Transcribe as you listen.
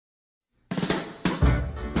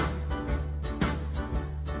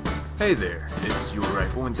Hey there, it's Your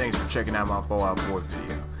Rifle, and thanks for checking out my Fallout 4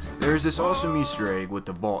 video. There's this awesome Easter egg with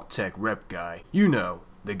the Vault Tech rep guy. You know,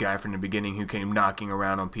 the guy from the beginning who came knocking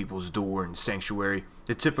around on people's door in Sanctuary.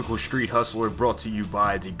 The typical street hustler brought to you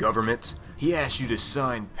by the government. He asks you to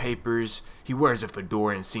sign papers. He wears a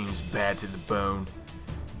fedora and seems bad to the bone.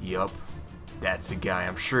 Yup, that's the guy.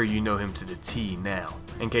 I'm sure you know him to the T now.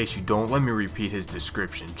 In case you don't, let me repeat his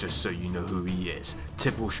description just so you know who he is.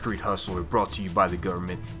 Typical street hustler brought to you by the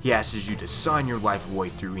government. He asks you to sign your life away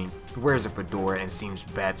through ink. He wears a fedora and seems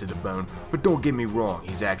bad to the bone, but don't get me wrong,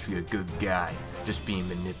 he's actually a good guy, just being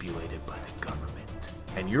manipulated by the government.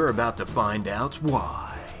 And you're about to find out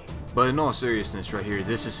why. But in all seriousness right here,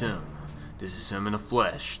 this is him. This is him in the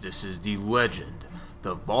flesh. This is the legend,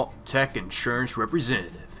 the Vault Tech Insurance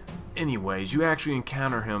Representative. Anyways, you actually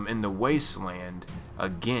encounter him in the Wasteland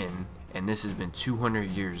again, and this has been 200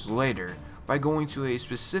 years later, by going to a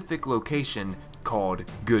specific location called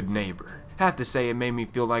Good Neighbor. Have to say, it made me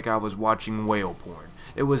feel like I was watching whale porn.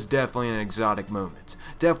 It was definitely an exotic moment.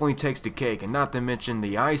 Definitely takes the cake, and not to mention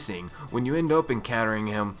the icing, when you end up encountering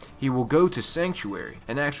him, he will go to Sanctuary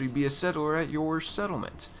and actually be a settler at your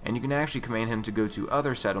settlement. And you can actually command him to go to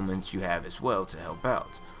other settlements you have as well to help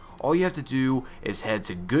out. All you have to do is head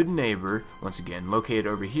to Good Neighbor, once again located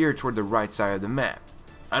over here toward the right side of the map.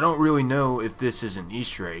 I don't really know if this is an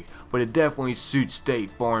Easter egg, but it definitely suits State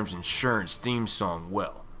Farm's insurance theme song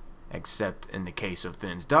well. Except in the case of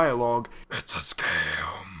Finn's dialogue, it's a scam.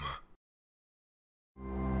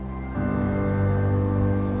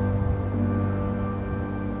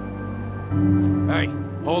 Hey,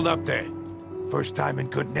 hold up there. First time in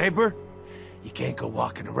Good Neighbor? You can't go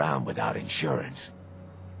walking around without insurance.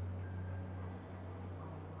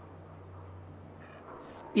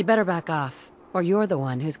 You better back off, or you're the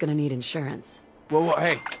one who's gonna need insurance. Well,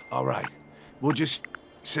 hey, all right. We'll just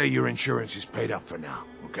say your insurance is paid up for now,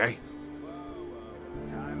 okay?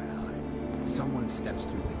 Time out. Someone steps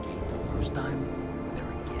through the gate the first time, they're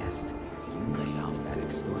a guest. You lay off that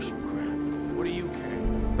extortion crap. What do you care?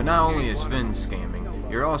 But not only is Finn scamming,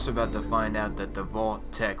 you're also about to find out that the Vault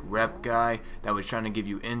Tech rep guy that was trying to give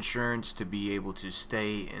you insurance to be able to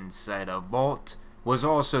stay inside a vault was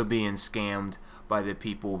also being scammed by the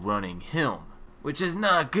people running him. Which is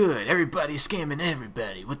not good. Everybody's scamming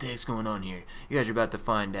everybody. What the heck's going on here? You guys are about to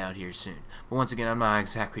find out here soon. But once again, I'm not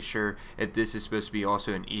exactly sure if this is supposed to be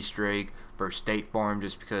also an Easter egg for State Farm,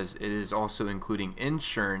 just because it is also including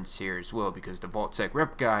insurance here as well, because the Vault Tech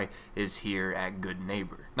rep guy is here at Good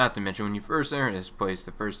Neighbor. Not to mention, when you first enter this place,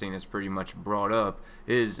 the first thing that's pretty much brought up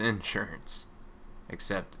is insurance.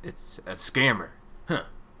 Except it's a scammer. Huh.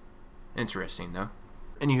 Interesting though.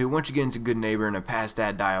 Anywho, once you get into Good Neighbor and past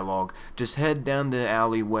that dialogue, just head down the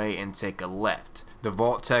alleyway and take a left. The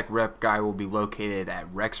Vault Tech rep guy will be located at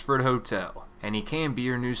Rexford Hotel, and he can be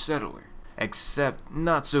your new settler. Except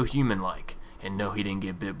not so human-like. And no, he didn't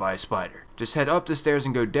get bit by a spider. Just head up the stairs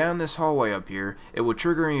and go down this hallway up here. It will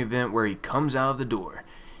trigger an event where he comes out of the door.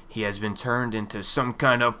 He has been turned into some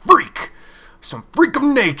kind of freak! Some freak of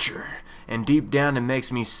nature! And deep down it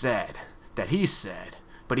makes me sad that he's sad.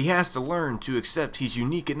 But he has to learn to accept he's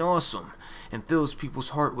unique and awesome, and fills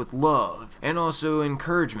people's heart with love, and also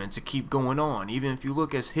encouragement to keep going on, even if you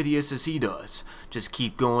look as hideous as he does. Just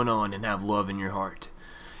keep going on and have love in your heart.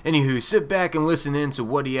 Anywho, sit back and listen in to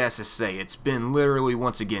what he has to say. It's been literally,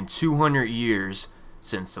 once again, 200 years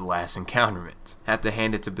since the last encounterment. Have to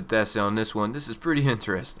hand it to Bethesda on this one. This is pretty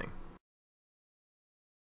interesting.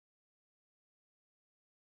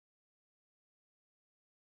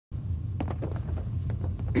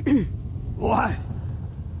 What?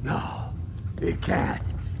 No, it can't.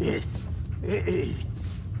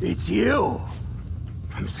 It's you.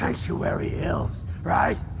 From Sanctuary Hills,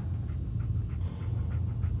 right?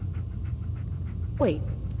 Wait,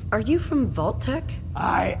 are you from Vault Tech?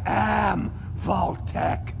 I am Vault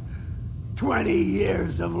Tech. 20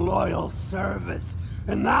 years of loyal service,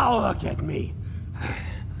 and now look at me.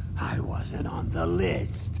 I wasn't on the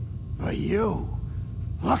list. But you,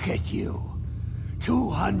 look at you.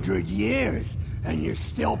 200 years, and you're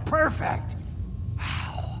still perfect.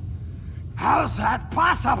 How? How's that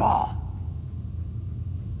possible?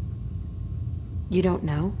 You don't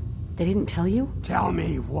know? They didn't tell you? Tell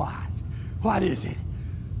me what? What is it?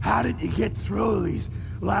 How did you get through these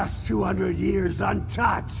last 200 years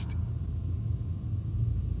untouched?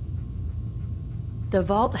 The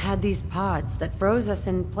vault had these pods that froze us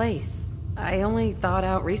in place. I only thawed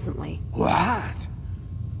out recently. What?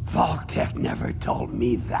 Vault Tech never told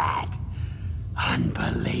me that.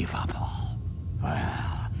 Unbelievable.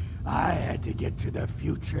 Well, I had to get to the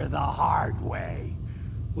future the hard way.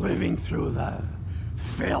 Living through the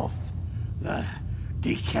filth, the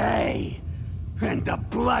decay, and the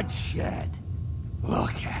bloodshed.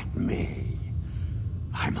 Look at me.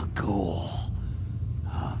 I'm a ghoul.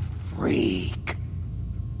 A freak.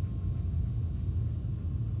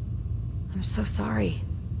 I'm so sorry.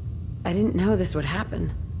 I didn't know this would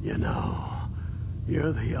happen. You know,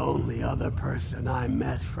 you're the only other person I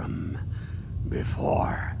met from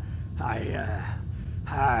before.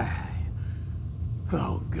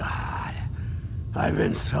 Oh God. I've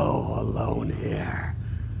been so alone here.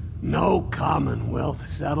 No Commonwealth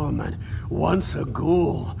settlement. Once a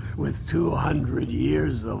ghoul with 200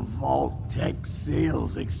 years of Vault-Tec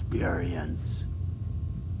sales experience.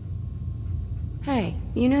 Hey,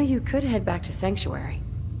 you know you could head back to Sanctuary.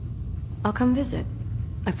 I'll come visit.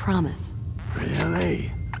 I promise.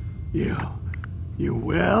 Really? You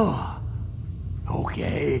will?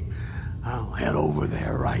 Okay, I'll head over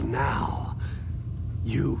there right now.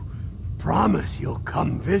 You promise you'll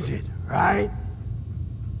come visit, right?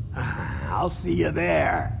 I'll see you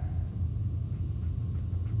there.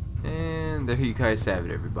 And there you guys have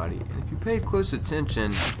it, everybody. And if you paid close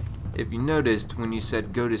attention, if you noticed when you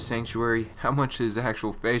said go to Sanctuary, how much his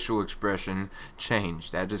actual facial expression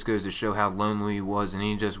changed. That just goes to show how lonely he was and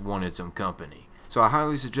he just wanted some company. So I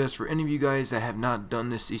highly suggest for any of you guys that have not done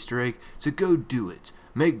this Easter egg to go do it.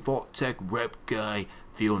 Make Vault-Tec rep guy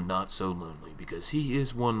feel not so lonely, because he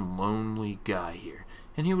is one lonely guy here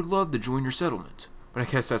and he would love to join your settlement. But I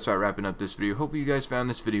guess that's about wrapping up this video. Hope you guys found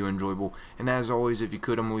this video enjoyable, and as always, if you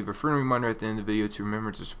could, I'm going to leave a friendly reminder at the end of the video to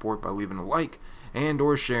remember to support by leaving a like and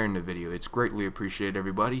or sharing the video. It's greatly appreciated,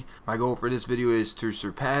 everybody. My goal for this video is to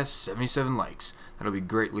surpass 77 likes. That'll be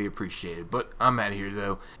greatly appreciated. But I'm out of here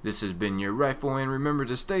though. This has been your Rifleman. Remember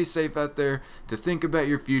to stay safe out there, to think about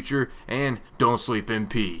your future, and don't sleep in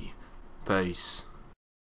pee. Peace.